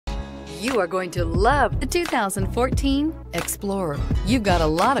You are going to love the 2014 Explorer. You've got a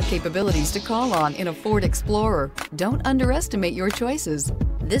lot of capabilities to call on in a Ford Explorer. Don't underestimate your choices.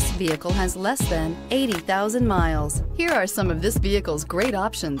 This vehicle has less than 80,000 miles. Here are some of this vehicle's great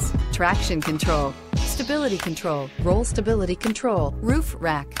options: traction control, stability control, roll stability control, roof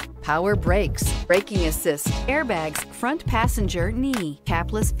rack, power brakes, braking assist, airbags, front passenger knee,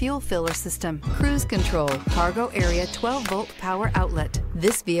 capless fuel filler system, cruise control, cargo area 12-volt power outlet.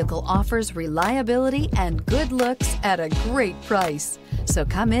 This vehicle offers reliability and good looks at a great price. So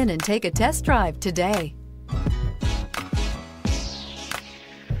come in and take a test drive today.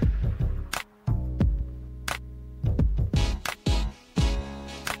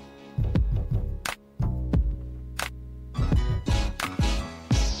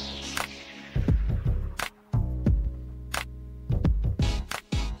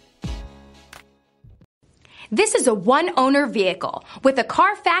 This is a one-owner vehicle with a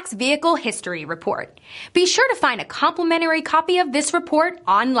Carfax Vehicle History Report. Be sure to find a complimentary copy of this report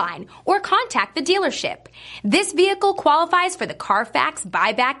online or contact the dealership. This vehicle qualifies for the Carfax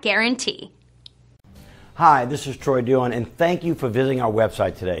Buyback Guarantee. Hi, this is Troy Dillon, and thank you for visiting our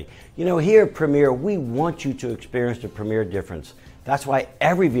website today. You know, here at Premier, we want you to experience the Premier difference. That's why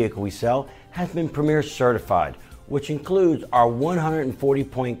every vehicle we sell has been Premier certified, which includes our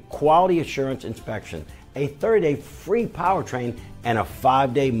 140-point quality assurance inspection, a 30-day free powertrain, and a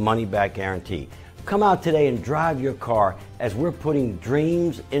 5-day money-back guarantee. Come out today and drive your car, as we're putting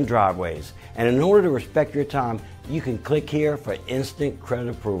dreams in driveways. And in order to respect your time, you can click here for instant credit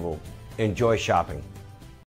approval. Enjoy shopping.